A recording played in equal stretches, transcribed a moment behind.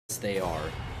they are.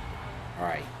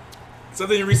 Alright.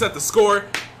 Something to reset the score.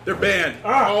 They're banned.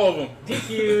 All of them.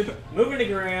 DQ'd. Moving to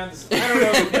Grands. I don't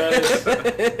know who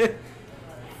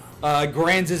does.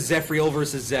 Grands is Zephyriel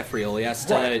versus Zephyriel.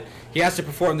 He has to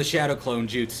perform the Shadow Clone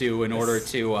Jutsu in order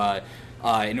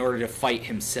to fight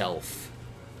himself.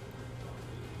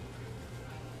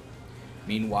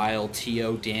 Meanwhile,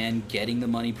 T.O. Dan getting the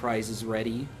money prizes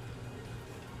ready.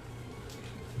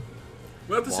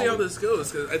 We'll have to see how this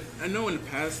goes, because I know in the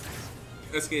past,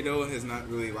 SKDale has not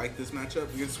really liked this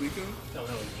matchup against Suicune. Don't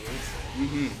know what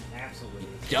he is. Absolutely.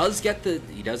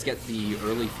 He does get the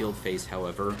early field phase,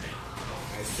 however.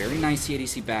 Very nice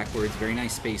CADC backwards, very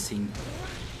nice spacing.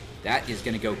 That is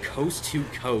going to go coast to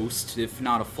coast, if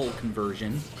not a full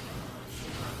conversion.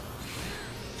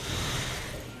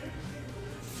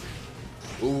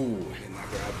 Ooh. And that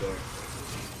grab there.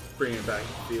 Bringing it back to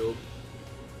the field.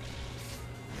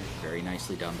 Very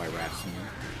nicely done by Raftsmew.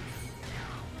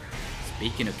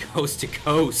 Speaking of coast to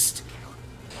coast,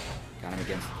 got him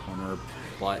against the corner,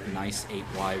 but nice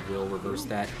 8Y will reverse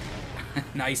that.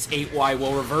 Nice 8Y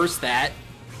will reverse that.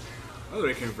 Oh,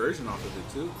 they conversion off of it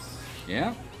too.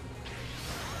 Yeah.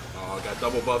 Oh, got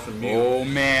double buff from Mew. Oh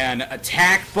man,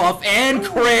 attack buff and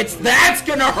crits. That's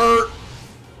gonna hurt.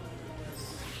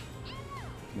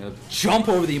 Gonna jump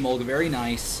over the Emolga, very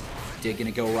nice. Dig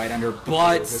gonna go right under,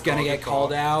 but it's gonna get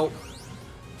called out.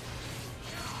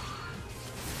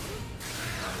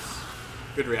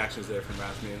 Good reactions there from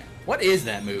Raftsmew. What is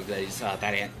that move that he's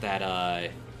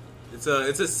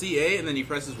It's a CA and then he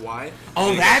presses Y.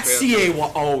 Oh, that's CA.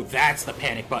 Oh, that's the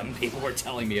panic button people were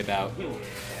telling me about.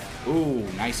 Yeah. Ooh,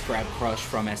 nice grab crush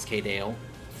from SKDale.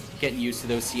 Getting used to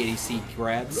those CADC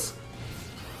grabs.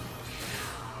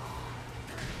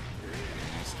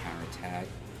 Nice counterattack.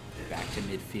 Back to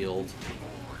midfield.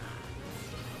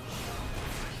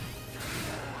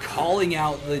 Calling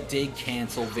out the dig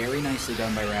cancel. Very nicely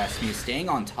done by Raftsmew. Staying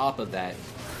on top of that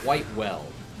quite well.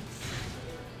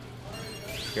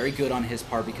 Very good on his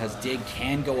part because dig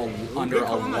can go under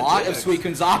a lot of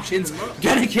Suicune's options.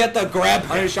 Gonna get the grab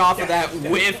punish off of that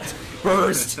whiffed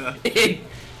burst.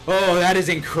 Oh, that is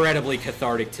incredibly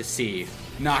cathartic to see.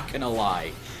 Not gonna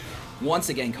lie. Once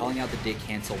again, calling out the dig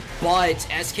cancel, but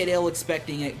SKDale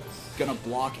expecting it. Gonna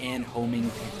block and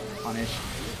homing punish.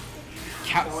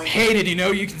 Hey, did you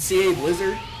know you can see a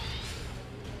blizzard?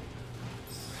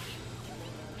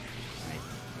 Right.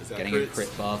 Getting a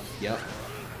crit buff. Yep.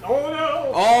 Oh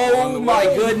no! Oh my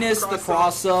goodness, the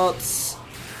cross-ups.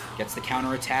 Gets the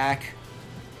counter-attack.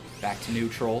 Back to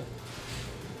neutral.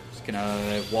 Just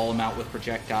gonna wall him out with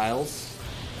projectiles.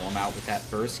 Wall him out with that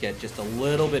burst. Get just a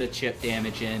little bit of chip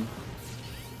damage in.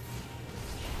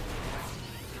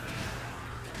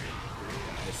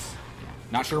 Nice.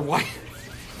 Not sure why.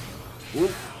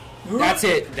 That's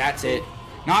it. That's it.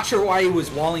 Not sure why he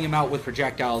was walling him out with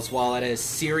projectiles while at a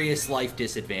serious life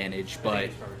disadvantage, but...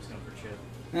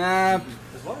 yeah.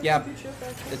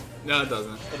 No, it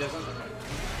doesn't. It doesn't?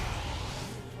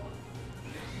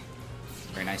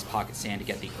 Very nice pocket sand to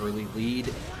get the early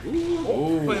lead.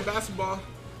 Ooh. Playing basketball.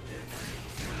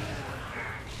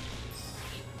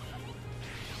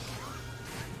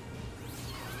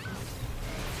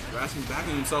 Raftsmew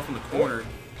backing himself in the corner.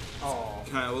 Oh.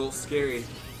 Kind of a little scary.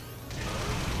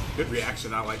 Good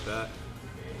reaction, I like that.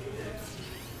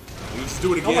 You just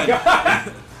do it again. Oh my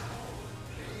God.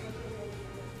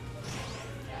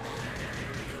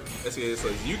 SKDale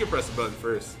says, you can press the button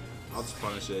first. I'll just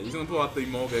punish it. He's going to pull out the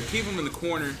Emolga, keep him in the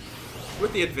corner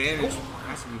with the advantage.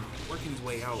 Raftsmew working his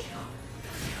way out.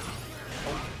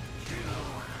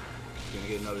 He's going to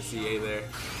get another CA there.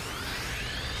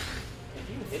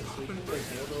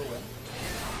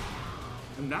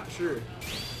 I'm not sure.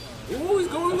 Ooh, he's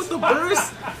going with the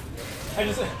burst.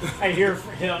 I hear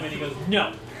him and he goes,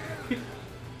 no. He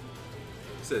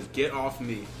says, get off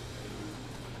me.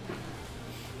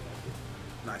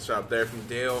 Nice job there from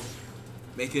Dale.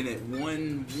 Making it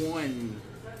 1-1.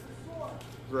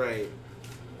 Right.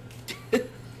 He's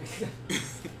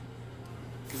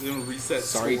going to reset.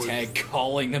 Sorry, scores. Tag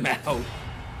calling them out.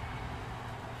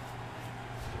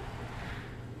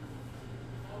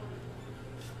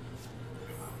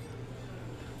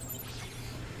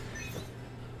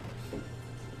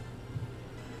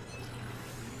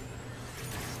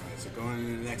 So going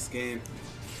into the next game.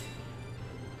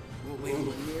 Oh, wait,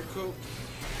 Miracle.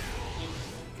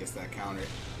 Gets that counter.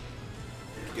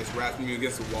 Gets Raftsmew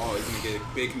against the wall. He's going to get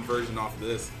a big conversion off of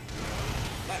this.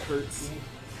 That hurts.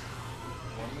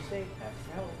 One mistake,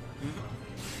 that's out.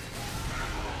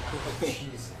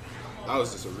 That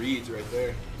was just a read right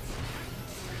there.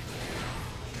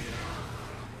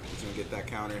 He's going to get that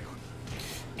counter.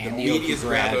 And the the meatiest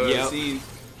grab, grab I've ever yep. seen.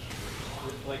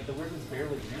 Like, the word is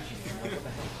barely reaching him. Like, what the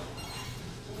hell?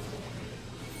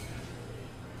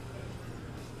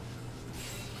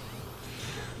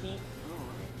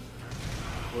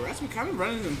 Well, Raftsmew kind of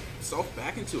running himself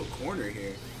back into a corner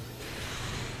here.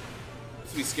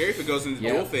 It's be scary if it goes into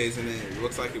duel phase, and then it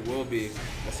looks like it will be.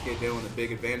 SKDale with a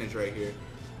big advantage right here.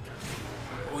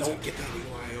 Oh, he's gonna get that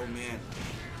UI. Oh man,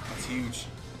 that's huge.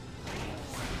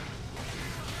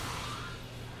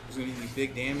 He's gonna need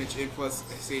big damage, and plus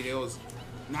SKDale is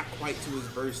not quite to his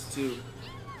burst too.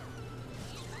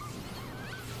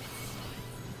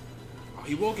 Oh,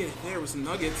 he will get it there with some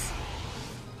nuggets.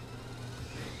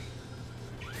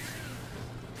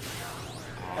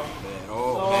 Oh man!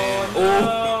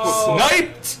 Oh,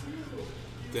 sniped!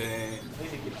 Dang!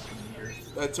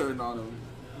 That turned on him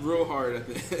real hard at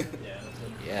the end.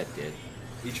 Yeah, it did.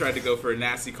 He tried to go for a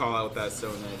nasty call out with that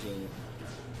Stone Edge.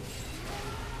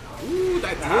 Ooh,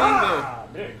 that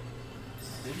dealing though.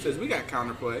 Says we got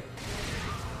counterplay.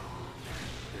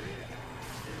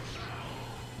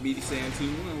 Meaty Sand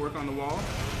team and work on the wall.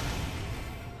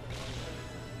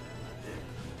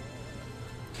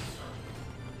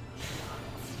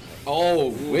 Oh,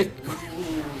 with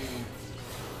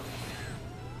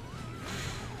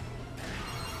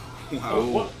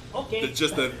wow. Oh, okay.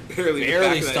 Just a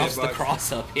barely stops the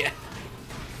cross up, yeah.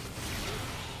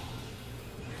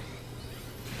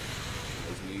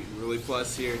 Really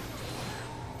plus here.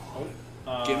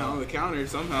 Oh, getting on the counter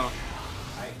somehow.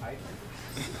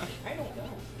 I don't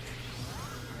know.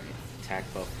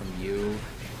 Attack buff from you.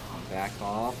 Back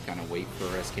off. Kind of wait for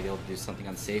SKDale to do something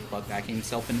unsafe, but backing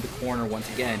himself into the corner once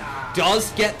again.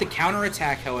 Does get the counter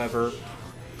attack, however.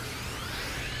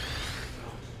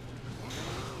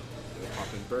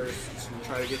 Popping burst. Just gonna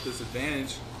try to get this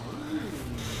advantage.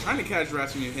 Trying to catch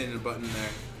Raftsmew hitting a button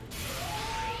there.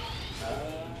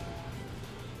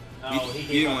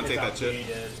 He didn't want to take that chip.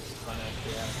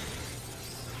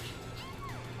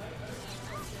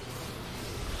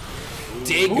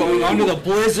 Dig going onto the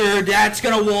blizzard. That's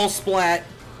gonna wall splat.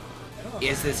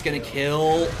 Is this gonna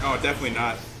kill? Oh, definitely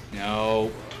not.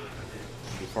 No.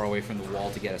 Too far away from the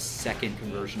wall to get a second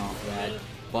conversion off of that.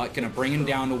 But gonna bring him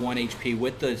down to 1 HP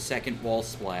with the second wall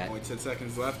splat. Only 10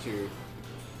 seconds left here.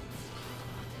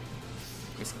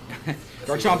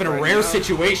 Garchomp in a rare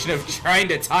situation of trying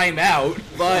to time out,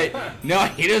 but no,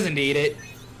 he doesn't need it.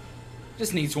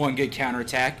 Just needs one good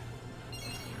counterattack.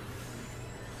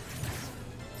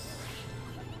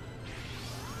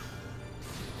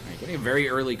 Alright, getting a very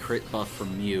early crit buff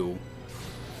from Mew.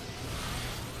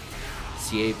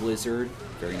 CA Blizzard,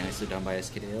 very nicely done by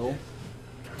SKDale.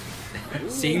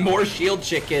 Seeing more Shield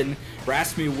Chicken.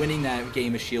 Raftsmew winning that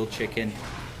game of Shield Chicken.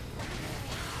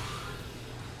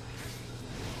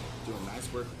 Doing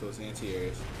nice work with those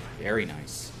anti-airs. Very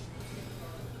nice.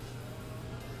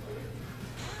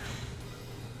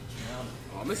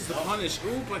 Oh, misses the punish.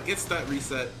 Ooh, but gets that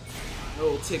reset. No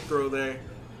little tick throw there.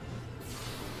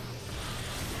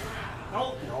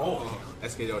 No. Oh,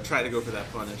 SKDale tried to go for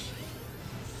that punish.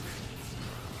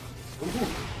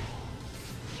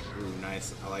 Ooh,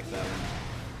 nice. I like that one.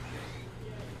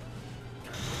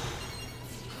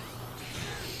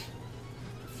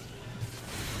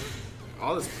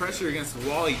 All this pressure against the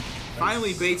wall. He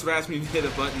finally baits Raftsmew to hit a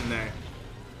button there.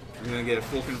 We're going to get a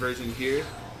full conversion here.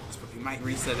 He might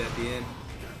reset at the end.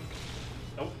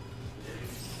 Nope.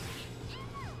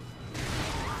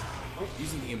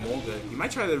 Using the Emolga. He might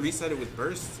try to reset it with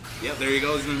burst. Yep, there you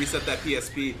go. He's going to reset that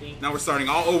PSP. Now we're starting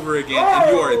all over again,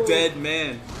 and you are a dead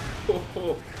man.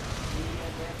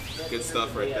 Good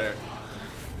stuff right there.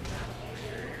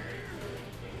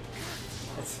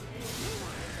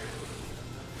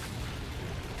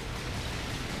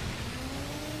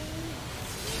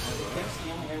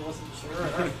 I wasn't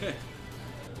sure.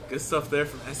 Good stuff there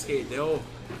from SKDale.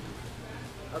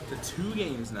 Up to 2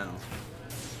 games now.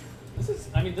 This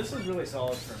is really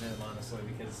solid for him, honestly,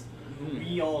 because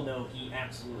we all know he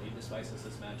absolutely despises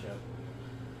this matchup.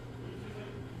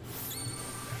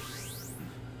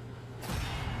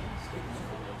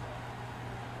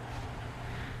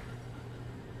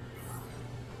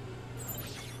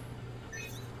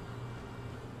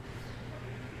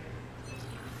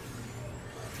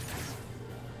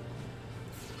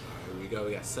 Here we go.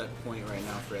 We got set point right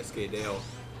now for SKDale.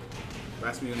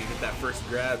 Raftsmew gonna get that first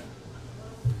grab.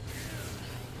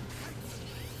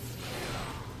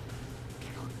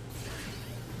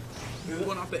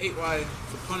 One off the 8Y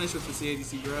to punish with the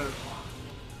CADC grab.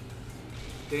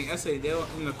 Getting SKDale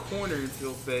in the corner in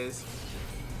field phase.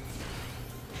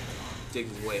 Dig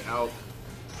his way out.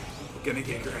 Gonna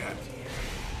get grabbed.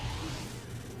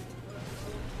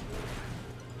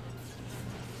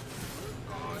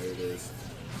 Oh, here it is.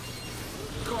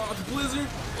 Call out the Blizzard.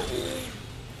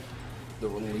 The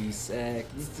release X.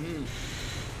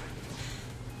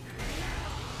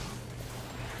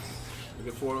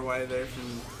 Good forward wide there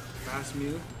from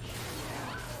Raftsmew.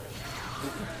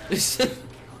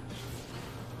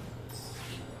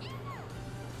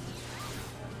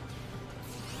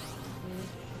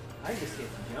 I just get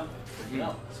the jump.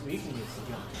 No, Suicune gets the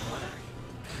jump.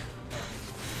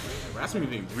 Raftsmew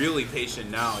being really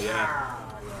patient now, yeah.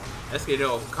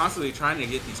 SKDale constantly trying to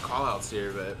get these callouts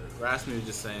here, but Raftsmew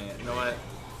just saying, you know what?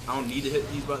 I don't need to hit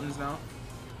these buttons now.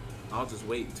 I'll just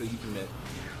wait until you commit.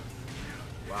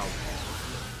 Wow.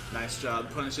 Nice job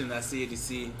punishing that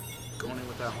CADC. Going in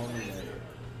with that home in there.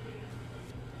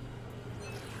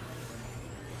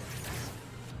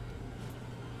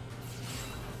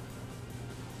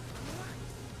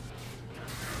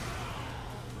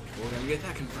 We're gonna get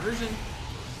that conversion.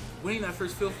 Winning that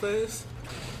first field phase.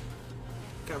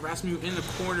 Got Raftsmew in the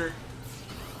corner.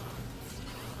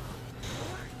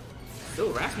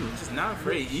 Still, Raftsmew just not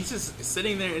afraid. He's just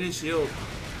sitting there in his shield.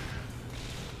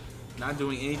 Not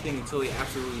doing anything until he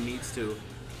absolutely needs to.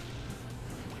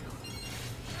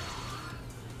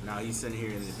 Now he's sitting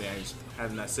here in the advantage.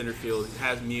 Having that center field. He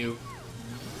has Mew.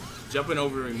 Jumping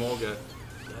over Emolga.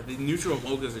 The neutral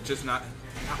Emolgas are just not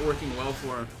working well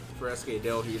for him. For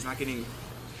SKDale here. He's not getting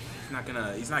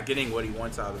what he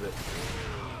wants out of it.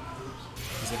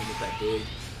 He's gonna get that big.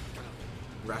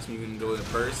 Raftsmew gonna go in a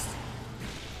burst.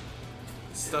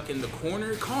 Stuck in the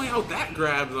corner. Calling out that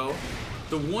grab though.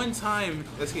 The one time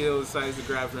SKDale decides to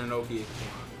grab for an Inoki,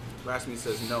 Raftsmew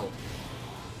says no.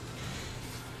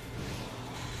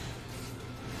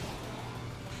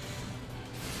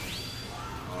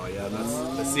 Oh yeah,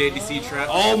 that's the CADC trap.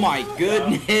 Oh my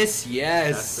goodness,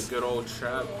 yes. That's the good old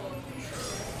trap.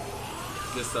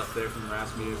 Good stuff there from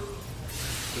Raftsmew.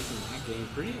 Taking that game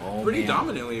pretty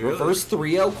dominantly, really. Reverse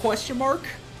 3-0 question mark?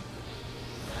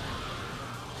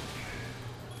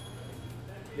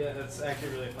 Yeah, that's actually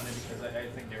really funny because I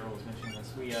think Daryl was mentioning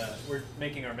this. We're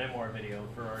making our memoir video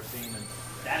for our team, and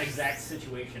that exact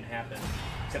situation happened,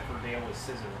 except for Dale was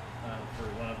Scissor for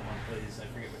one of them on plays. I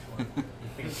forget which one. I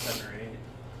think it was 7 or 8.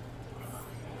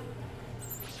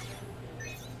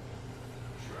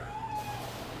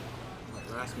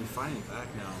 Raftsmew fighting back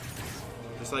now.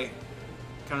 Just like,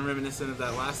 kind of reminiscent of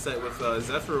that last set with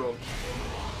Zephyro,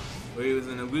 where he was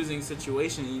in a losing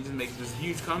situation and he just makes this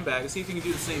huge comeback. Let's see if he can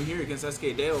do the same here against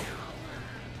SKDale.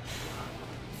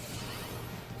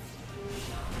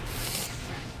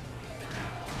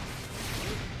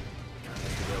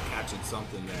 SKDale catching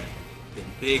something there.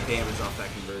 Getting big damage off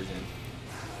that conversion.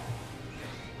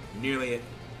 Nearly a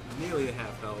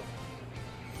half health.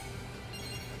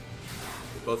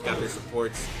 They both got their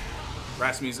supports.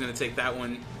 Raftsmew's gonna take that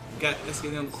one. Got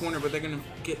SKDale in the corner, but they're gonna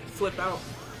flip out.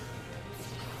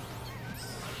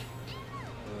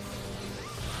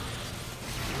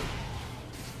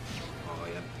 Oh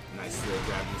yeah, nice little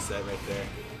grab reset right there.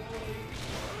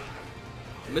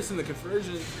 Missing the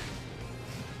conversion.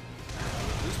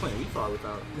 They're just playing leapfrog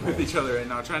with each other right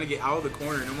now, trying to get out of the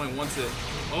corner. No one wants it.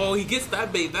 Oh, he gets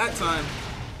that bait that time.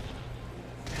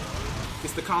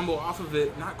 Gets the combo off of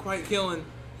it, not quite killing.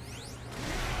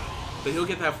 But he'll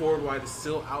get that forward wide to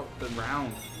still out the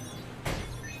round.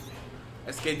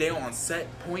 SKDale on set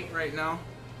point right now.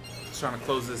 He's trying to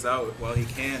close this out while he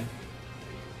can.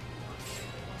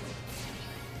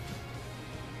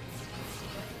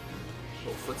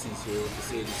 Little footsies here with the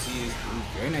CADCs.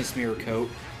 Very nice mirror coat.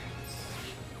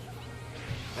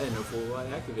 I didn't know full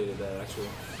wide activated that actually.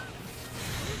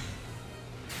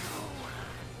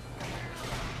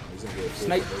 He's gonna get a full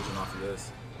conversion off of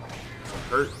this. It's gonna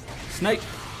hurt. Snake.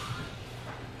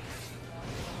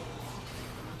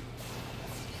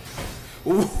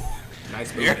 Ooh.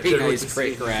 Nice Very nice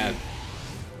crit grab.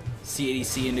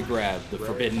 CADC into grab, the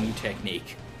forbidden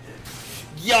technique.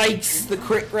 Yikes! The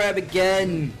crit grab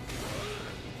again!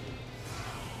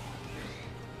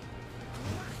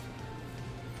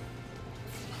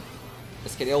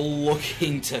 SKDale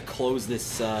looking to close this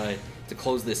set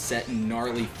in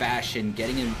gnarly fashion,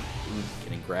 getting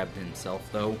grabbed himself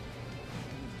though.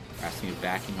 Raftsmew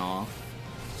backing off,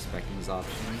 respecting his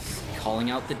options, calling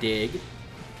out the dig.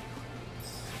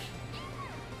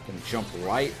 Gonna jump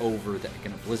right over that.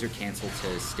 Gonna blizzard cancel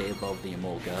to stay above the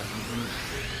Emolga.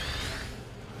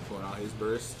 Pulling out his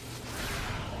burst.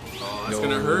 Oh, that's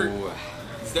gonna hurt.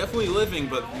 He's definitely living,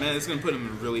 but man, it's gonna put him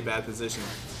in a really bad position.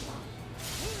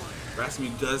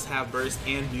 Raftsmew does have burst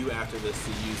and Mew after this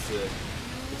to use to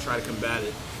try to combat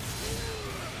it.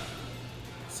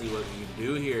 See what we can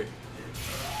do here.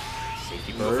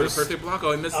 Safety Go for the burst. perfect block.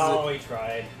 Oh, he misses it. Oh, he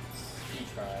tried. He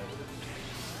tried.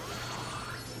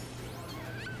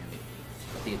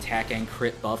 The attack and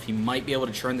crit buff. He might be able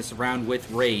to turn this around with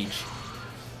Rage.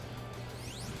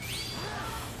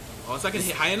 Oh, is that gonna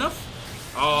hit high enough?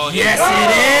 Oh, yes,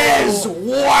 it is!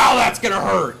 Wow, that's gonna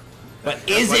hurt. But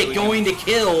is it going to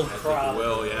kill? I think it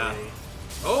will, yeah.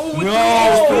 Oh, with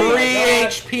no, 3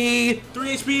 HP.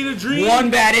 3 HP in a dream. 1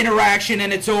 bad interaction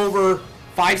and it's over.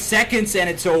 5 seconds and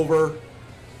it's over.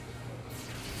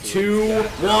 2,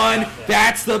 1.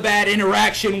 That's the bad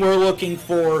interaction we're looking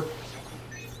for.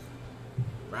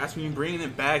 Raftsmew bringing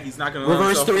it back. He's not gonna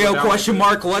reverse 3-0 question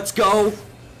mark. Let's go.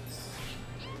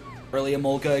 Early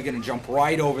Emolga gonna jump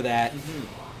right over that.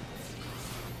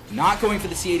 Not going for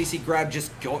the CADC grab,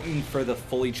 just going for the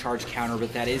fully charged counter,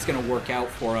 but that is gonna work out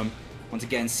for him. Once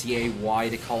again, CAY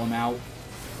to call him out.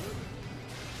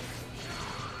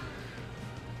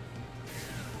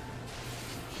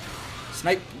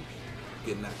 Snipe.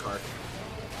 Getting that card.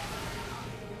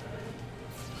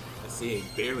 CA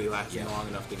barely lasting long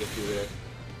enough to get through there.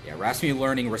 Yeah, Raftsmew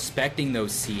learning, respecting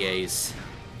those CAs.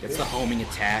 Gets the homing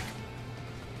attack.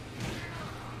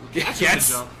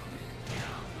 Gets.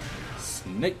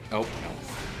 Snipe. Oh,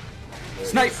 no.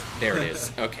 Snipe. There it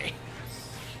is. Okay.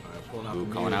 Right, Ooh,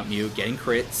 calling out Mew, getting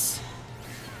crits.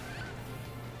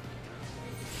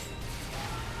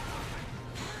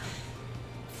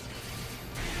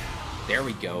 There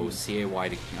we go. CAY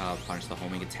to punish the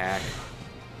homing attack.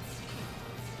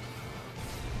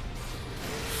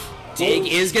 Dig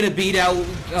is going to beat out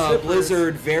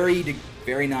Blizzard.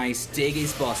 Very nice. Dig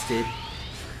is busted.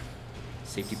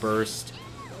 Safety burst.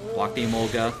 Block the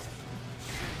Emolga.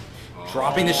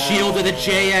 Dropping the shield to the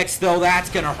JX, though. That's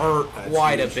going to hurt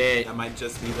quite a bit. That might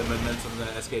just be the momentum that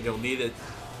SKDale needed.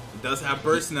 He does have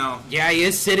burst now. Yeah, he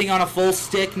is sitting on a full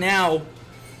stick now.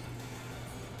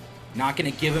 Not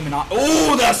going to give him an...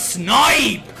 Oh, the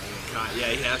snipe! God, yeah,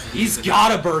 he has. He's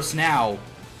got a burst now.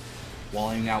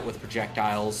 Wallowing out with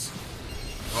projectiles.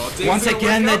 Oh, once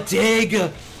again, the dig.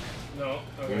 No.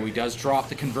 Okay. Oh, he does drop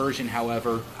the conversion,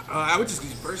 however. I would just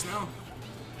use burst now.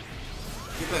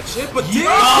 Get that shit, but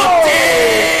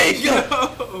dig!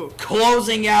 No!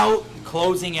 Closing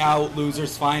out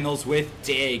losers finals with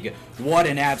Dig. What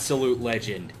an absolute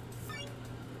legend.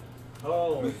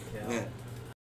 Oh, yeah.